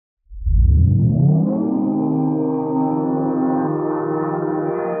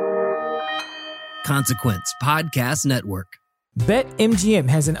Consequence Podcast Network. BetMGM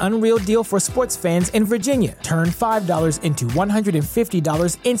has an unreal deal for sports fans in Virginia. Turn $5 into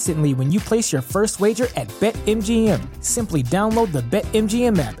 $150 instantly when you place your first wager at BetMGM. Simply download the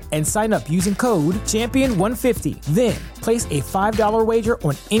BetMGM app and sign up using code Champion150. Then, place a $5 wager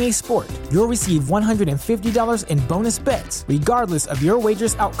on any sport. You'll receive $150 in bonus bets, regardless of your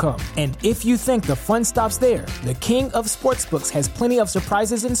wager's outcome. And if you think the fun stops there, the King of Sportsbooks has plenty of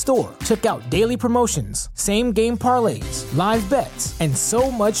surprises in store. Check out daily promotions, same-game parlays, live bets, and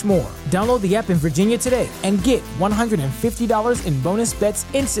so much more. Download the app in Virginia today and get $150 in bonus bets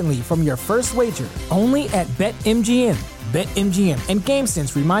instantly from your first wager. Only at BetMGM. BetMGM and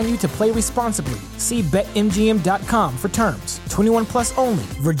GameSense remind you to play responsibly. See BetMGM.com for terms. 21 plus only.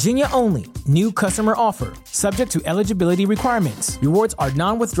 Virginia only. New customer offer. Subject to eligibility requirements. Rewards are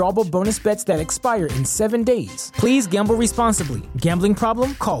non-withdrawable bonus bets that expire in 7 days. Please gamble responsibly. Gambling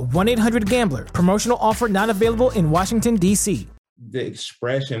problem? Call 1-800-GAMBLER. Promotional offer not available in Washington, D.C. The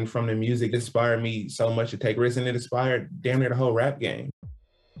expression from the music inspired me so much to take risks, and it inspired damn near the whole rap game.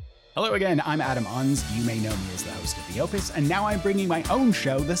 Hello again, I'm Adam Unz. You may know me as the host of The Opus, and now I'm bringing my own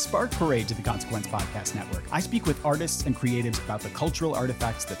show, The Spark Parade, to the Consequence Podcast Network. I speak with artists and creatives about the cultural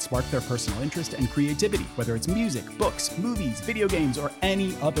artifacts that spark their personal interest and creativity, whether it's music, books, movies, video games, or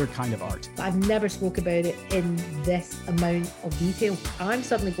any other kind of art. I've never spoke about it in this amount of detail. I'm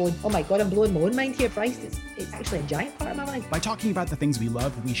suddenly going, oh my God, I'm blowing my own mind here. Christ, it's actually a giant part of my life. By talking about the things we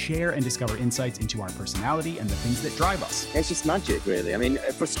love, we share and discover insights into our personality and the things that drive us. It's just magic, really. I mean,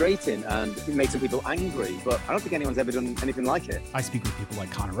 frustrating and it makes some people angry, but I don't think anyone's ever done anything like it. I speak with people like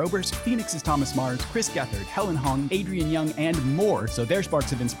Connor Oberst, Phoenix's Thomas Mars, Chris Gethard, Helen Hong, Adrian Young, and more, so their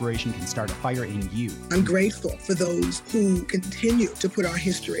sparks of inspiration can start a fire in you. I'm grateful for those who continue to put our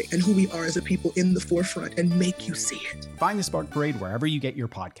history and who we are as a people in the forefront and make you see it. Find the Spark Parade wherever you get your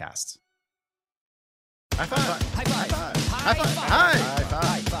podcasts. High five! High five! High five!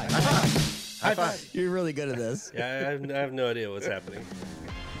 High five! High five! You're really good at this. Yeah, I have no idea what's happening.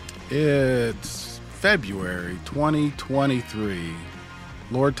 It's February 2023.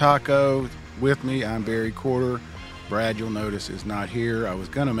 Lord Taco with me. I'm Barry Corder. Brad, you'll notice, is not here. I was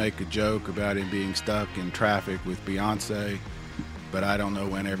going to make a joke about him being stuck in traffic with Beyonce, but I don't know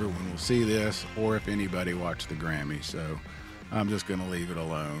when everyone will see this or if anybody watched the Grammy, so I'm just going to leave it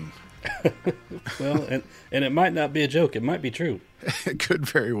alone. Well, and it might not be a joke. It might be true. It could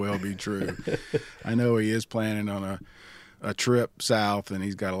very well be true. I know he is planning on a trip south, and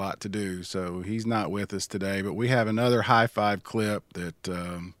he's got a lot to do, so he's not with us today. But we have another high five clip that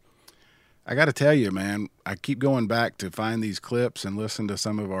I got to tell you, man, I keep going back to find these clips and listen to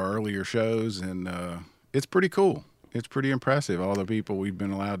some of our earlier shows, and it's pretty cool. It's pretty impressive, all the people we've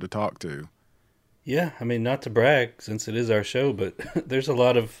been allowed to talk to. Yeah, I mean, not to brag since it is our show, but there's a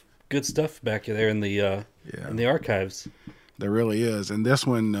lot of good stuff back there in the archives. There really is, and this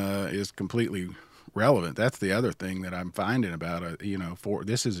one is completely relevant. That's the other thing that I'm finding about it.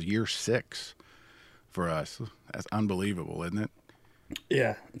 This is year 6 for us. That's unbelievable, isn't it?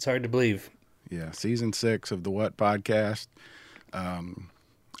 Yeah, it's hard to believe. Yeah, season 6 of the What Podcast.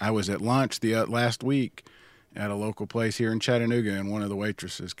 I was at lunch last week at a local place here in Chattanooga, and one of the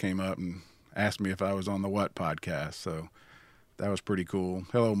waitresses came up and asked me if I was on the What Podcast. So that was pretty cool.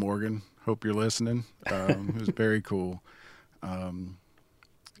 Hello, Morgan. Hope you're listening. It was very cool.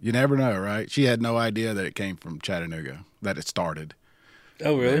 You never know, right? She had no idea that it came from Chattanooga, that it started.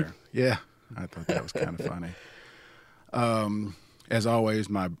 Oh, really? There. Yeah. I thought that was kind of funny. As always,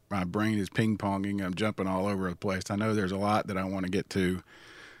 my brain is ping-ponging. I'm jumping all over the place. I know there's a lot that I want to get to,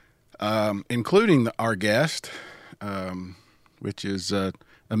 including our guest, which is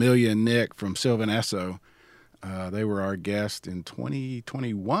Amelia and Nick from Sylvan Esso. They were our guest in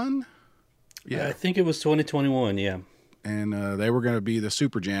 2021? Yeah, I think it was 2021, yeah. And they were going to be the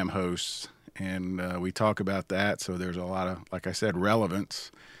SuperJam hosts, and we talk about that. So there's a lot of, like I said,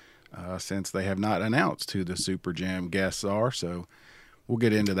 relevance since they have not announced who the SuperJam guests are. So we'll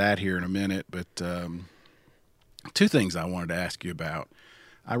get into that here in a minute. But 2 things I wanted to ask you about.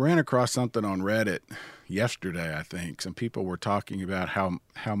 I ran across something on Reddit yesterday, I think. Some people were talking about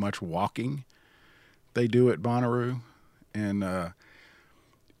how much walking they do at Bonnaroo. And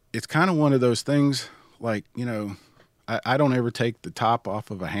it's kind of one of those things like, I don't ever take the top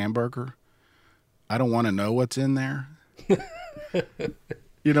off of a hamburger. I don't want to know what's in there.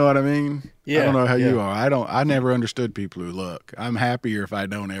 You know what I mean? Yeah, I don't know how you are. I never understood people who look. I'm happier if I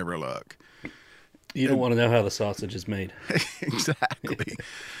don't ever look. You don't want to know how the sausage is made. Exactly.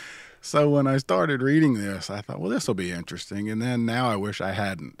 So when I started reading this, I thought, well, this will be interesting. And then now I wish I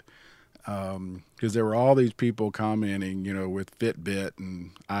hadn't. because there were all these people commenting, with Fitbit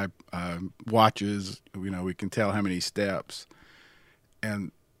and watches. We can tell how many steps,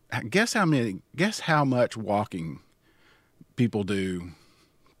 and guess how much walking people do,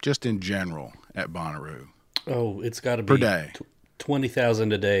 just in general at Bonnaroo. Oh, it's got to be per day,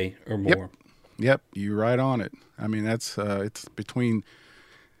 20,000 a day or more. Yep, you're right on it. I mean, that's it's between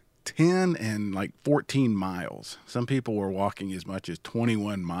 10 and like 14 miles. Some people were walking as much as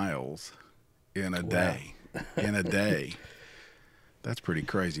 21 miles in a day. In a day. That's pretty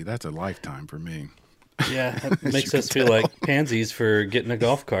crazy. That's a lifetime for me. Yeah, it makes us feel like pansies for getting a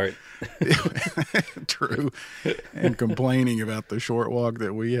golf cart. True. And complaining about the short walk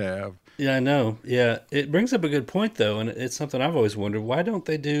that we have. Yeah, I know. Yeah, it brings up a good point though, and it's something I've always wondered. Why don't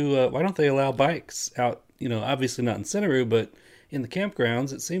they allow bikes out? Obviously not in Bonnaroo, but in the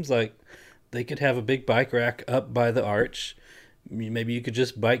campgrounds. It seems like they could have a big bike rack up by the arch. Maybe you could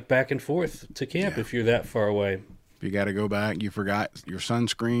just bike back and forth to camp if you're that far away. If you got to go back, you forgot your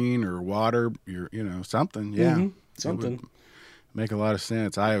sunscreen or water, something. Yeah, mm-hmm. Something. Make a lot of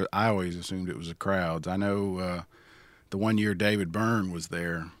sense. I always assumed it was the crowds. I know the one year David Byrne was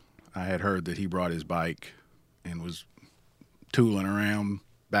there, I had heard that he brought his bike and was tooling around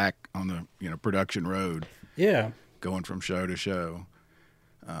back on the production road. Yeah, going from show to show.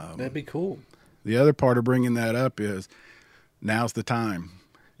 That'd be cool. The other part of bringing that up is now's the time,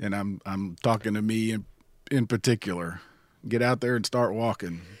 and I'm talking to me in particular. Get out there and start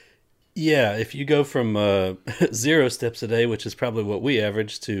walking. Yeah, if you go from 0 steps a day, which is probably what we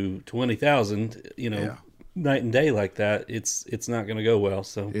average, to 20,000, night and day like that, it's not going to go well.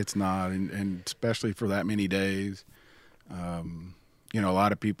 So it's not, and especially for that many days. A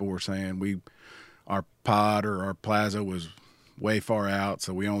lot of people were saying our pod or our plaza was way far out,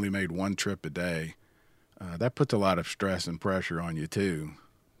 so we only made one trip a day. That puts a lot of stress and pressure on you too,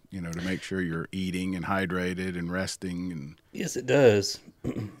 to make sure you're eating and hydrated and resting. And yes, it does.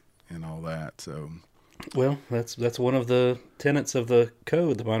 And all that. So, well, that's one of the tenets of the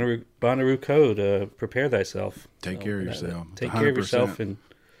code, the Bonnaroo code. Prepare thyself. Take care of yourself. Take care of yourself and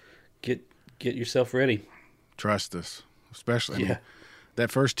get yourself ready. Trust us, especially. Yeah.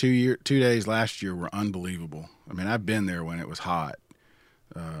 That first 2 days last year were unbelievable. I mean, I've been there when it was hot.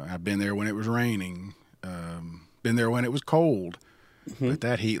 I've been there when it was raining. Been there when it was cold. Mm-hmm. But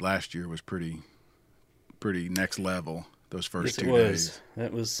that heat last year was pretty next level. Those first 2 days.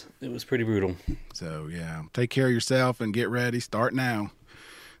 It was pretty brutal. So yeah, take care of yourself and get ready. Start now.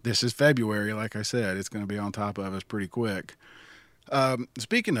 This is February, like I said. It's going to be on top of us pretty quick.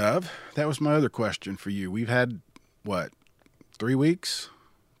 Speaking of, that was my other question for you. We've had 3 weeks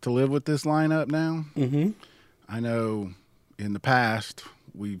to live with this lineup now. Mm-hmm. I know in the past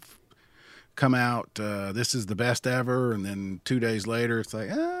we've come out, this is the best ever, and then 2 days later it's like,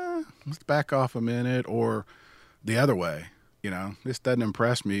 let's back off a minute, or the other way. This doesn't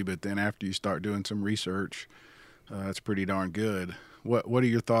impress me, but then after you start doing some research, it's pretty darn good. What are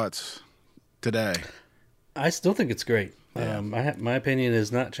your thoughts today? I still think it's great. Yeah. My opinion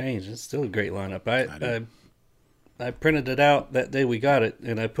has not changed. It's still a great lineup. I printed it out that day we got it,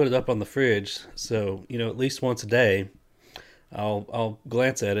 and I put it up on the fridge. So at least once a day, I'll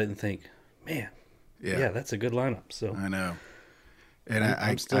glance at it and think, man, yeah, that's a good lineup. So I know, and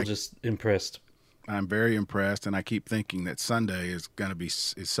I'm still just impressed. I'm very impressed, and I keep thinking that Sunday is going to be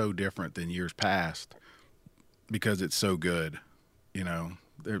so different than years past because it's so good.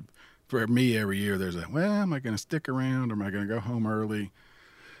 For me, every year there's am I going to stick around or am I going to go home early?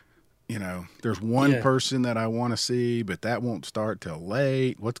 There's one person that I want to see, but that won't start till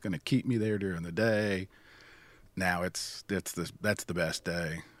late. What's going to keep me there during the day? Now that's the best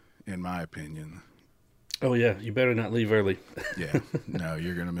day, in my opinion. Oh yeah, you better not leave early. Yeah, no,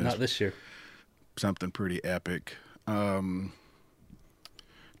 you're going to miss. Not this year. Something pretty epic. Don't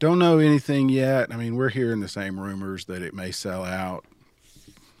know anything yet. I mean, we're hearing the same rumors that it may sell out.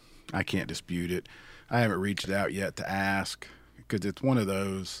 I can't dispute it. I haven't reached out yet to ask because it's one of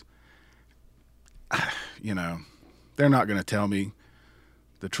those, they're not going to tell me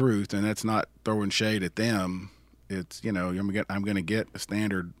the truth, and that's not throwing shade at them. It's, I'm going to get a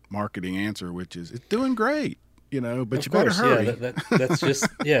standard marketing answer, which is it's doing great. But you better hurry.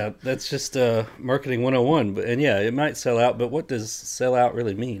 Yeah, that's just marketing 101. But it might sell out. But what does sell out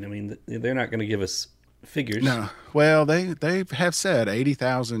really mean? I mean, they're not going to give us figures. No. Well, they have said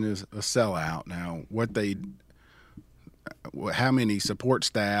 80,000 is a sellout. Now, how many support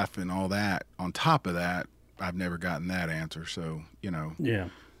staff and all that on top of that? I've never gotten that answer. So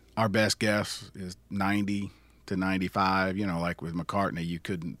our best guess is 90 to 95. Like with McCartney, you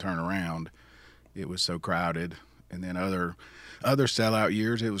couldn't turn around. It was so crowded, And then other sellout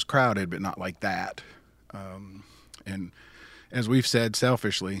years, it was crowded, but not like that. And as we've said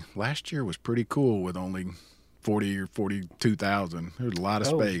selfishly, last year was pretty cool with only 40 or 42,000. There's a lot of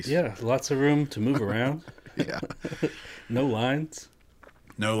space. Yeah, lots of room to move around. Yeah. No lines.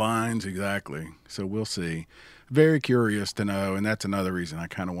 No lines, exactly. So we'll see. Very curious to know, and that's another reason I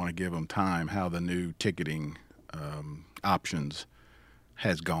kind of want to give them time, how the new ticketing options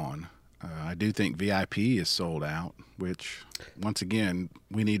has gone. I do think VIP is sold out, which, once again,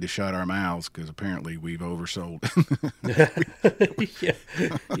 we need to shut our mouths because apparently we've oversold.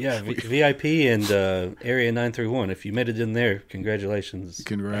 Yeah, VIP and Area 931. If you made it in there, congratulations.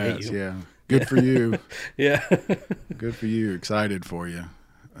 Congrats, yeah. Good for you. Yeah. Good for you. Excited for you.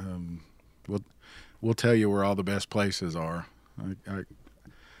 We'll tell you where all the best places are.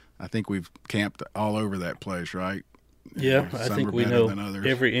 I think we've camped all over that place, right? Yeah, I think we know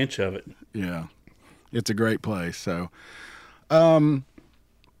every inch of it. Yeah, it's a great place. So, all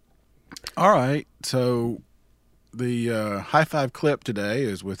right. So the high five clip today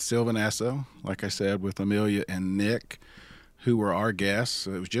is with Sylvan Esso, like I said, with Amelia and Nick, who were our guests.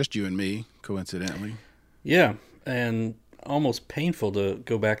 It was just you and me, coincidentally. Yeah, and almost painful to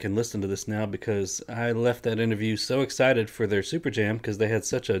go back and listen to this now because I left that interview so excited for their SuperJam because they had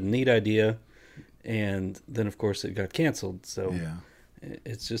such a neat idea. And then, of course, it got canceled. So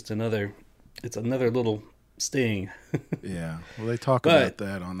it's just another little sting. Yeah. Well, they talk about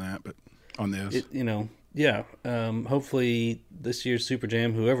that but on this. Hopefully this year's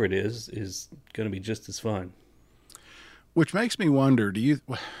SuperJam, whoever it is going to be just as fun. Which makes me wonder,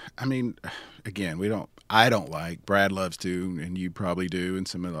 again, I don't like, Brad loves to, and you probably do,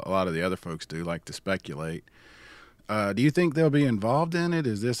 and a lot of the other folks do, like to speculate. Do you think they'll be involved in it?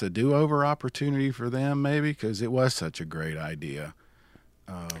 Is this a do-over opportunity for them, maybe? Because it was such a great idea.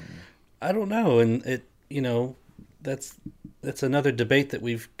 I don't know, and that's another debate that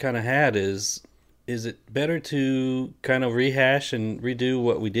we've kind of had. Is it better to kind of rehash and redo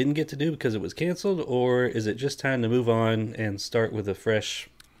what we didn't get to do because it was canceled, or is it just time to move on and start with a fresh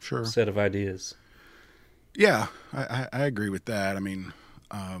set of ideas? Yeah, I agree with that. I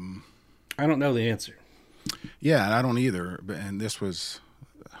don't know the answer. Yeah, and I don't either. And this was,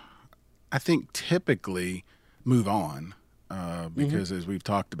 I think, typically move on because as we've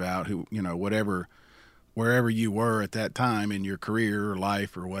talked about, wherever you were at that time in your career or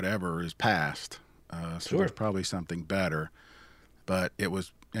life or whatever is past. So there's probably something better. But it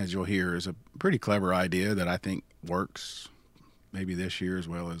was, as you'll hear, is a pretty clever idea that I think works maybe this year as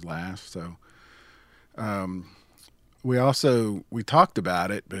well as last. So we talked about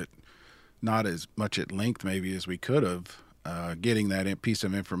it, but not as much at length maybe as we could have, getting that piece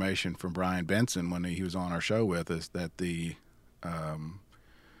of information from Brian Benson when he was on our show with us, that the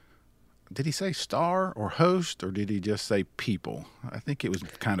did he say star or host, or did he just say people? I think it was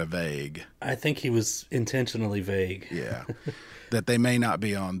kind of vague. I think he was intentionally vague. Yeah, that they may not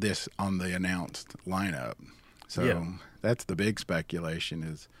be on the announced lineup. So that's the big speculation,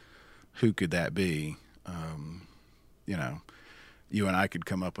 is who could that be? You and I could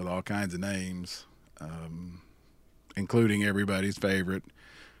come up with all kinds of names, including everybody's favorite,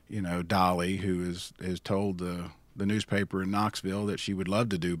 Dolly, who has told the newspaper in Knoxville that she would love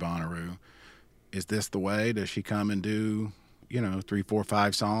to do Bonnaroo. Is this the way? Does she come and do, 3, 4,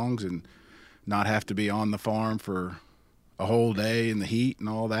 5 songs and not have to be on the farm for a whole day in the heat and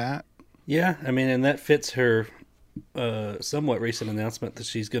all that? Yeah, and that fits her somewhat recent announcement that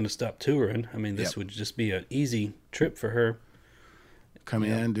she's going to stop touring. This would just be an easy trip for her. Come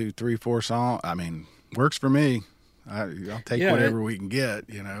in, do 3, 4 songs. Works for me. I'll take whatever we can get,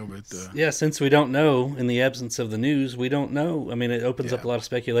 But since we don't know, in the absence of the news, we don't know. It opens up a lot of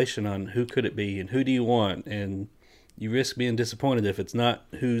speculation on who could it be and who do you want, and you risk being disappointed if it's not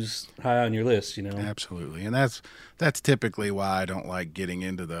who's high on your list. Absolutely, and that's typically why I don't like getting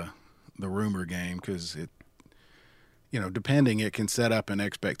into the rumor game, because it, depending, it can set up an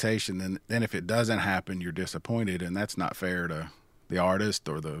expectation, and then if it doesn't happen, you're disappointed, and that's not fair to the artist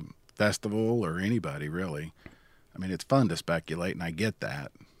or the festival or anybody, really. It's fun to speculate, and I get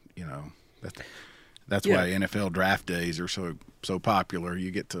that. That's why NFL draft days are so popular. You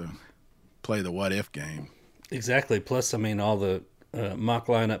get to play the what if game. Exactly. Plus, all the mock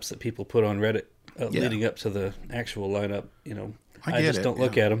lineups that people put on Reddit leading up to the actual lineup. I just don't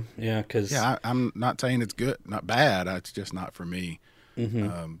look at them. Yeah, because I'm not saying it's good, not bad. It's just not for me.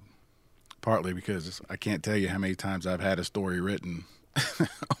 Mm-hmm. Partly because I can't tell you how many times I've had a story written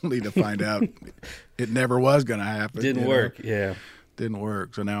only to find out it never was going to happen. Didn't work. Yeah. Didn't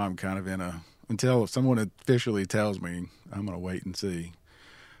work. So now I'm kind of until someone officially tells me, I'm going to wait and see.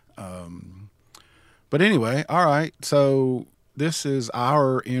 But anyway, all right. So this is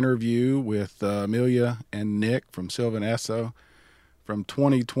our interview with Amelia and Nick from Sylvan Esso from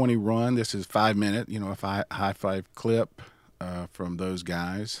 2020 run. This is 5 minute, a high five clip from those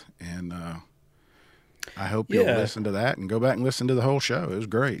guys. And I hope you'll listen to that and go back and listen to the whole show. It was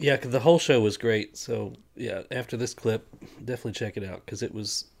great. Yeah, 'cause the whole show was great. So yeah, after this clip, definitely check it out because it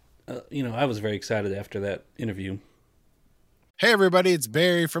was, I was very excited after that interview. Hey, everybody, it's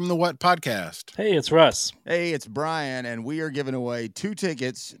Barry from the What Podcast. Hey, it's Russ. Hey, it's Brian, and we are giving away 2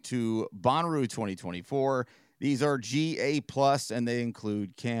 tickets to Bonnaroo 2024. These are GA+, and they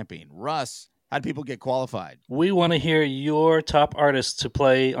include camping. Russ, how do people get qualified? We want to hear your top artists to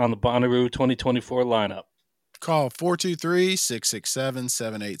play on the Bonnaroo 2024 lineup. Call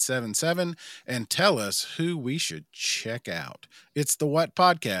 423-667-7877 and tell us who we should check out. It's the What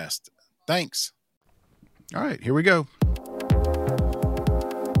Podcast. Thanks. All right, here we go.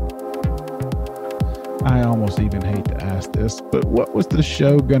 I almost even hate to ask this, but what was the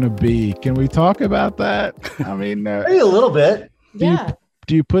show going to be? Can we talk about that? I mean, maybe a little bit. Do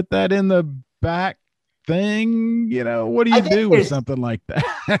you put that in the back thing? What do you do with something like that?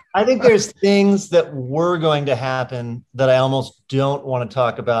 I think there's things that were going to happen that I almost don't want to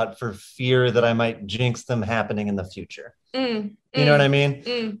talk about for fear that I might jinx them happening in the future. You know what I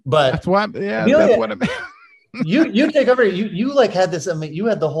mean? But that's what I mean. you take over. You like had this. I mean, you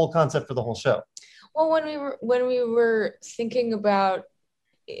had the whole concept for the whole show. Well, when we were thinking about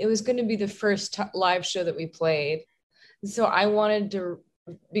it was going to be the first live show that we played, so I wanted to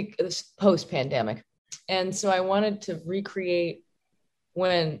be post-pandemic, and so I wanted to recreate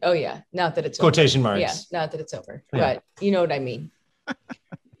when not that it's quotation over. marks, not that it's over, but you know what I mean.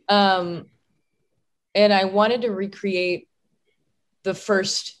 And I wanted to recreate the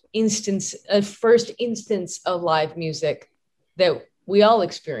first instance of live music that we all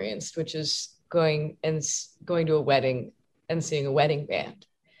experienced, which is going to a wedding and seeing a wedding band.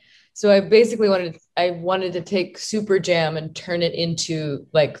 So I basically wanted to take SuperJam and turn it into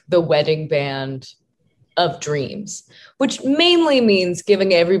like the wedding band of dreams, which mainly means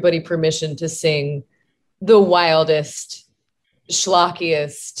giving everybody permission to sing the wildest,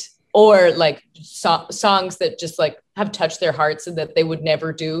 schlockiest, or like songs that just like have touched their hearts and that they would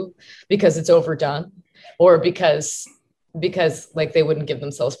never do because it's overdone or because like they wouldn't give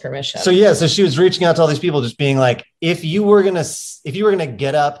themselves permission. So she was reaching out to all these people, just being like, if you were gonna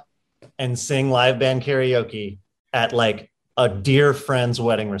get up and sing live band karaoke at like a dear friend's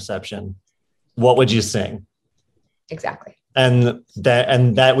wedding reception, what would you sing? Exactly. And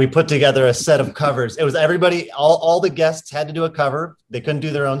that we put together a set of covers. It was everybody, all the guests had to do a cover. They couldn't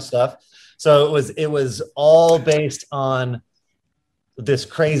do their own stuff. So it was all based on this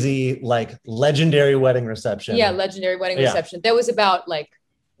crazy, like legendary wedding reception. Yeah, legendary wedding reception. That was about like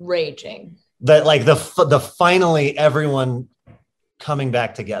raging. That like the finally everyone coming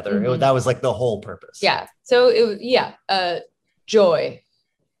back together. Mm-hmm. That was like the whole purpose. Yeah. So it was joyous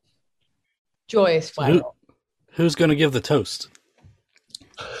final. Who's going to give the toast?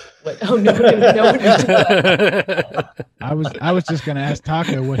 What? Oh no! I was just going to ask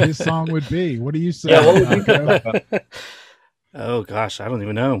Taco what his song would be. What do you say? Yeah, what would you Oh gosh, I don't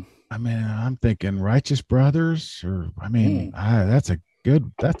even know. I mean, I'm thinking Righteous Brothers, or that's a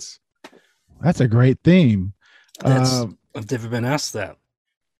great theme. I've never been asked that.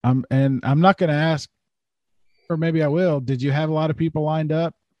 I'm not going to ask, or maybe I will. Did you have a lot of people lined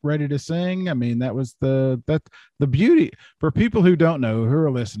up ready to sing? I mean, that was the beauty for people who don't know, who are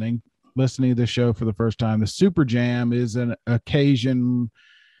listening to the show for the first time. The SuperJam is an occasion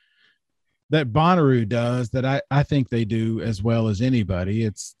that Bonnaroo does that I think they do as well as anybody.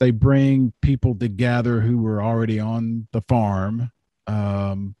 They bring people together who were already on the farm,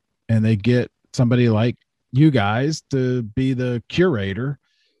 and they get somebody like you guys to be the curator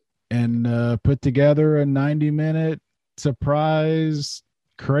and put together a 90-minute surprise,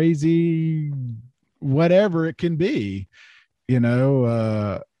 crazy, whatever it can be.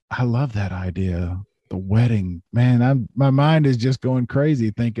 I love that idea. The wedding, man, my mind is just going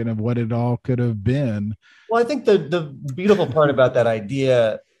crazy thinking of what it all could have been. Well, I think the beautiful part about that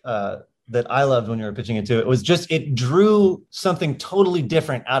idea that I loved when you were pitching it to, it was just, it drew something totally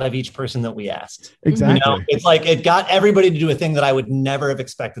different out of each person that we asked. Exactly. It's like, it got everybody to do a thing that I would never have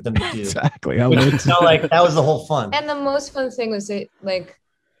expected them to do. Exactly. Like that was the whole fun. And the most fun thing was like,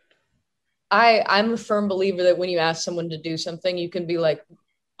 I'm a firm believer that when you ask someone to do something, you can be like,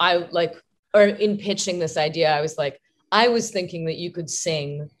 or in pitching this idea, I was thinking that you could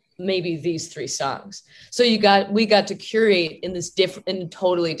sing maybe these 3 songs. So we got to curate in a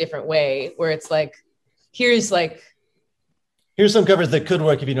totally different way, where it's like, here's some covers that could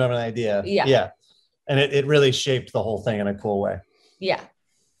work if you don't have an idea. Yeah. And it really shaped the whole thing in a cool way. Yeah.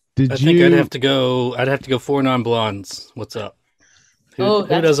 I think I'd have to go 4 non-blondes. What's up? Who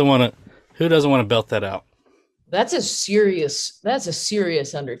doesn't want to belt that out? That's a serious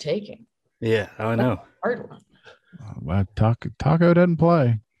undertaking. Yeah, I know. Hard one. Well, Taco doesn't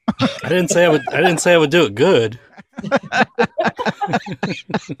play. I didn't say I would do it good. The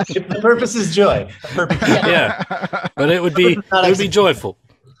purpose is joy. Yeah, but it would be joyful.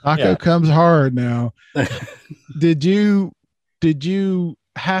 Taco comes hard now. Did you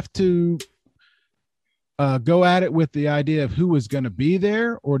have to go at it with the idea of who was going to be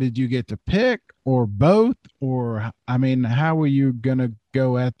there, or did you get to pick, or both? Or, I mean, how were you going to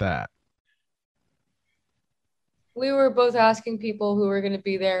go at that? We were both asking people who were going to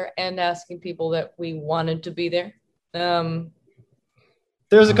be there and asking people that we wanted to be there. There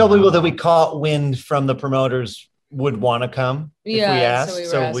was a couple people that we caught wind from the promoters would want to come if we asked.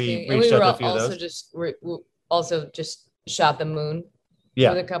 So we reached out to a few of those. We also just shot the moon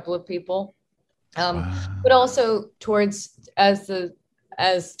with a couple of people. But also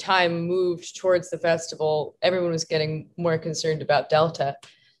as time moved towards the festival, everyone was getting more concerned about Delta.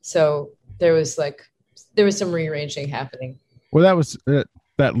 So there was some rearranging happening. Well,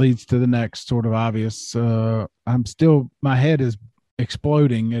 that leads to the next sort of obvious. My head is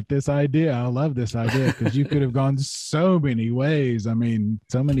exploding at this idea. I love this idea because you could have gone so many ways. I mean,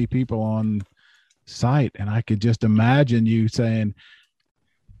 so many people on site, and I could just imagine you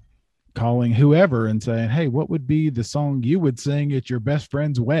calling whoever and saying, hey, what would be the song you would sing at your best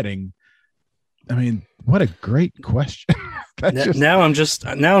friend's wedding? I mean, what a great question. Now I'm just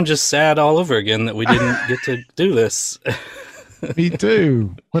sad all over again that we didn't get to do this. Me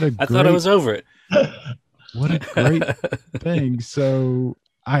too. I thought I was over it. What a great thing. So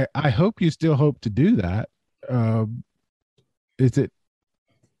I hope you still hope to do that. Is it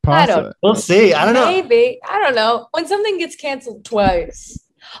possible? We'll see. I don't know. Maybe. I don't know. When something gets canceled twice.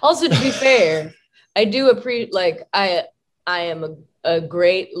 Also, to be fair, I do appreciate, I am a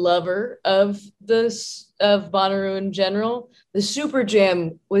great lover of Bonnaroo in general. The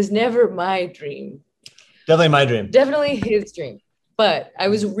SuperJam was never my dream. Definitely my dream. Definitely his dream. But I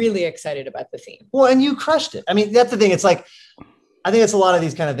was really excited about the theme. Well, and you crushed it. I mean, that's the thing. It's like, I think it's a lot of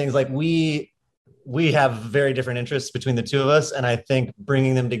these kind of things. Like we have very different interests between the two of us. And I think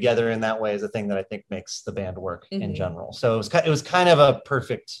bringing them together in that way is a thing that I think makes the band work in general. So it was kind of a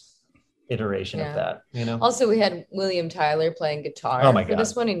perfect iteration of that, you know? Also, we had William Tyler playing guitar for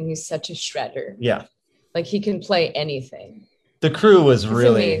this one, and he's such a shredder. Yeah. Like, he can play anything. The crew was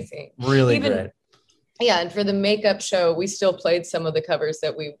really amazing. Really great. Yeah, and for the makeup show, we still played some of the covers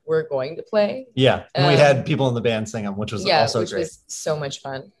that we were going to play. Yeah, and we had people in the band sing them, which was also great. Which was so much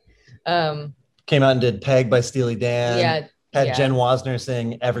fun. Came out and did Peg by Steely Dan. Yeah. Had Jen Wasner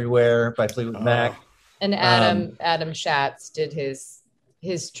sing Everywhere by Fleetwood Mac. And Adam Schatz did his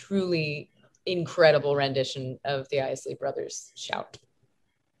truly incredible rendition of the Isley Brothers' Shout.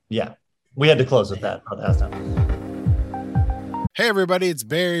 Yeah, we had to close with that last time. Hey, everybody, it's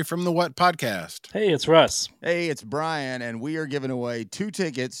Barry from the What Podcast. Hey, it's Russ. Hey, it's Brian, and we are giving away 2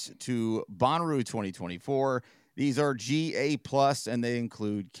 tickets to Bonnaroo 2024. These are GA+, and they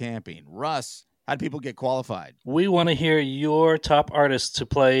include camping. Russ, how do people get qualified? We want to hear your top artists to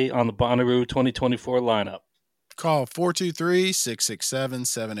play on the Bonnaroo 2024 lineup. Call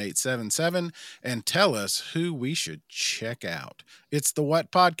 423-667-7877 and tell us who we should check out. It's the What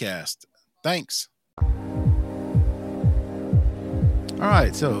Podcast. Thanks. All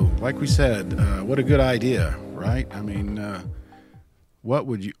right, so like we said, what a good idea, right? I mean, what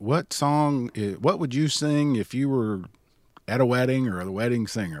would you sing if you were at a wedding or the wedding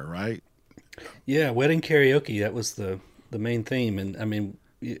singer, right? Yeah, wedding karaoke, that was the main theme. And I mean,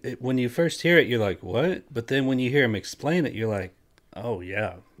 when you first hear it, you're like, what? But then when you hear him explain it, you're like, oh,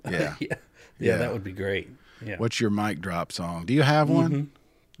 yeah. Yeah. yeah, that would be great. Yeah. What's your mic drop song? Do you have one?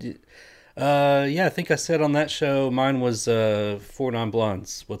 Yeah, I think I said on that show mine was 4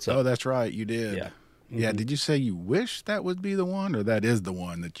 Non-Blondes. What's up? Oh, that's right. You did. Yeah. Yeah. Did you say you wish that would be the one, or that is the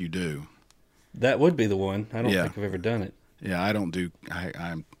one that you do? That would be the one. I don't think I've ever done it. Yeah, I don't do.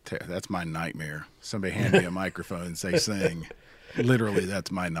 That's my nightmare. Somebody hand me a microphone and say sing. Literally,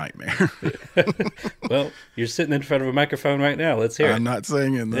 that's my nightmare. Well, you're sitting in front of a microphone right now. Let's hear it. I'm not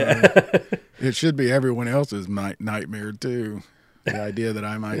singing though. Yeah. It should be everyone else's nightmare too. The idea that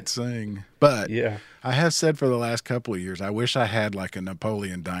I might sing. But yeah, I have said for the last couple of years, I wish I had like a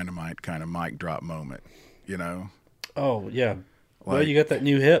Napoleon Dynamite kind of mic drop moment, you know? Oh, yeah. Well, you got that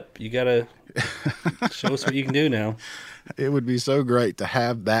new hip. You got to show us what you can do now. It would be so great to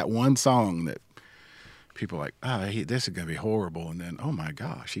have that one song that people are like, this is going to be horrible. And then, oh my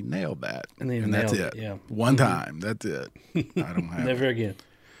gosh, he nailed that. And that's it. Yeah. One time. That's it. I don't have Never again.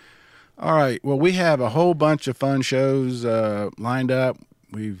 All right. Well, we have a whole bunch of fun shows lined up.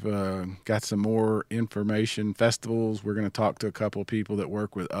 We've got some more information, festivals. We're going to talk to a couple of people that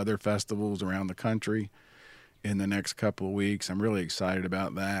work with other festivals around the country in the next couple of weeks. I'm really excited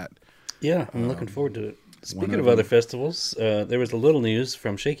about that. Yeah, I'm looking forward to it. Speaking of other festivals, there was a little news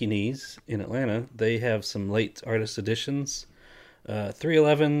from Shaky Knees in Atlanta. They have some late artist editions.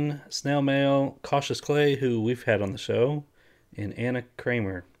 311, Snail Mail, Cautious Clay, who we've had on the show, and Anna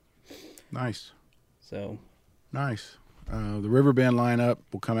Kramer. Nice. So nice. The Riverbend lineup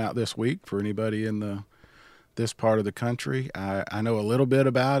will come out this week for anybody in this part of the country. I know a little bit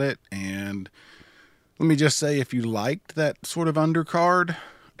about it, and let me just say, if you liked that sort of undercard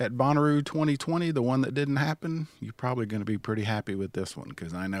at Bonnaroo 2020, the one that didn't happen, you're probably going to be pretty happy with this one,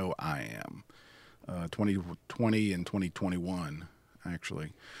 because I know I am. 2020 and 2021,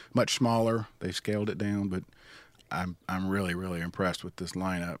 actually. Much smaller. They scaled it down, but I'm really, really impressed with this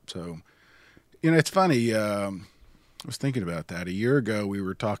lineup. So, it's funny. I was thinking about that. A year ago, we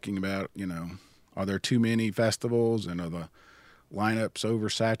were talking about, are there too many festivals, and are the lineups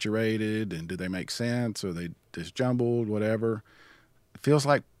oversaturated, and do they make sense? Or they just jumbled, whatever. It feels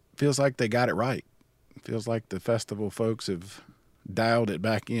like they got it right. It feels like the festival folks have dialed it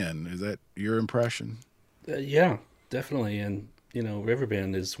back in. Is that your impression? Yeah, definitely. And,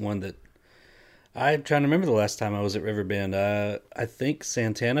 Riverbend is one that I'm trying to remember the last time I was at Riverbend. I think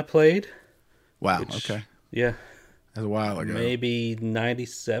Santana played. Wow. Okay. Yeah. That's a while ago. Maybe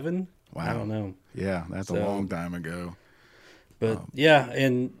 97. Wow. I don't know. Yeah, that's a long time ago. But yeah,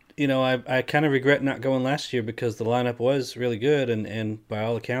 and I kind of regret not going last year because the lineup was really good, and by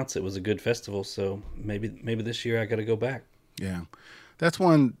all accounts it was a good festival. So maybe this year I got to go back. Yeah, that's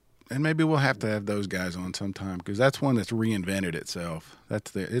one, and maybe we'll have to have those guys on sometime, because that's one that's reinvented itself.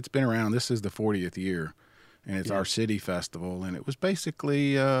 It's been around. This is the 40th year, and it's our city festival, and it was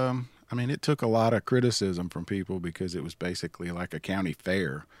basically. It took a lot of criticism from people because it was basically like a county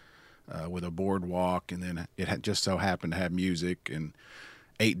fair with a boardwalk, and then it had just so happened to have music and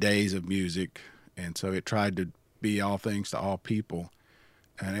 8 days of music, and so it tried to be all things to all people,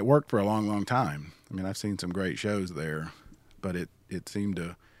 and it worked for a long, long time. I've seen some great shows there, but it seemed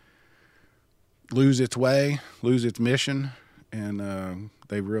to lose its way, lose its mission, and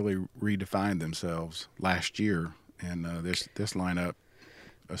they really redefined themselves last year, and this lineup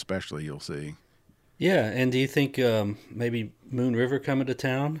especially, you'll see. Yeah, and do you think maybe Moon River coming to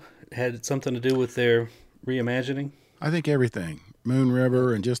town had something to do with their reimagining? I think everything. Moon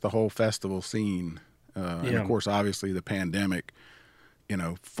River and just the whole festival scene. And of course, obviously, the pandemic,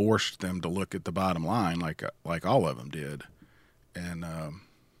 forced them to look at the bottom line like all of them did. And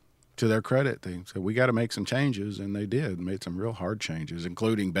to their credit, they said, we got to make some changes, and they did. Made some real hard changes,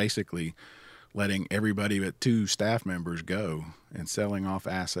 including basically letting everybody but 2 staff members go and selling off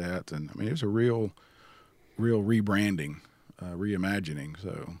assets. And it was a real rebranding, reimagining.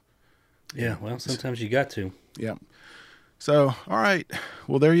 So, yeah, well, sometimes you got to. Yeah. So, all right.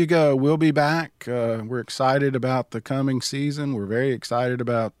 Well, there you go. We'll be back. We're excited about the coming season. We're very excited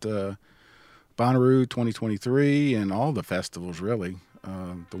about Bonnaroo 2023 and all the festivals, really,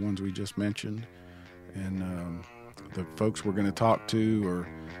 the ones we just mentioned. And the folks we're going to talk to are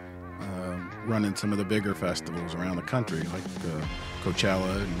running some of the bigger festivals around the country, like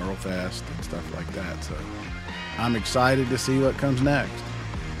Coachella and Merlefest and stuff like that. So I'm excited to see what comes next.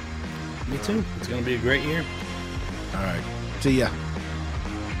 Me too. It's going to be a great year. All right. See ya.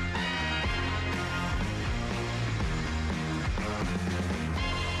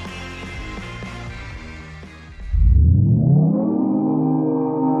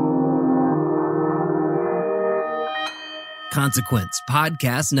 Consequence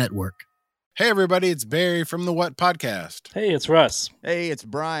Podcast Network. Hey, everybody, it's Barry from the What Podcast. Hey, it's Russ. Hey, it's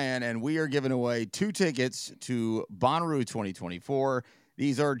Brian, and we are giving away 2 tickets to Bonnaroo 2024.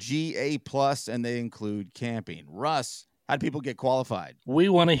 These are GA+, and they include camping. Russ, how do people get qualified? We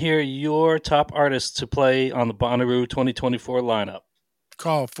want to hear your top artists to play on the Bonnaroo 2024 lineup.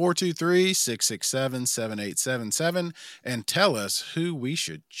 Call 423-667-7877 and tell us who we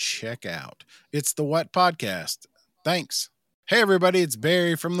should check out. It's the What Podcast. Thanks. Hey, everybody, it's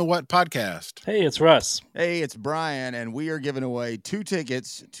Barry from the What Podcast. Hey, it's Russ. Hey, it's Brian, and we are giving away 2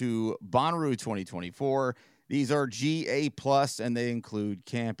 tickets to Bonnaroo 2024. These are GA+, and they include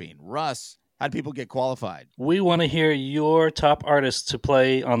camping. Russ, how do people get qualified? We want to hear your top artists to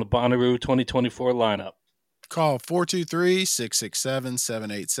play on the Bonnaroo 2024 lineup. Call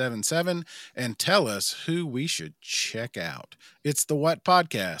 423-667-7877 and tell us who we should check out. It's the What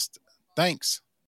Podcast. Thanks.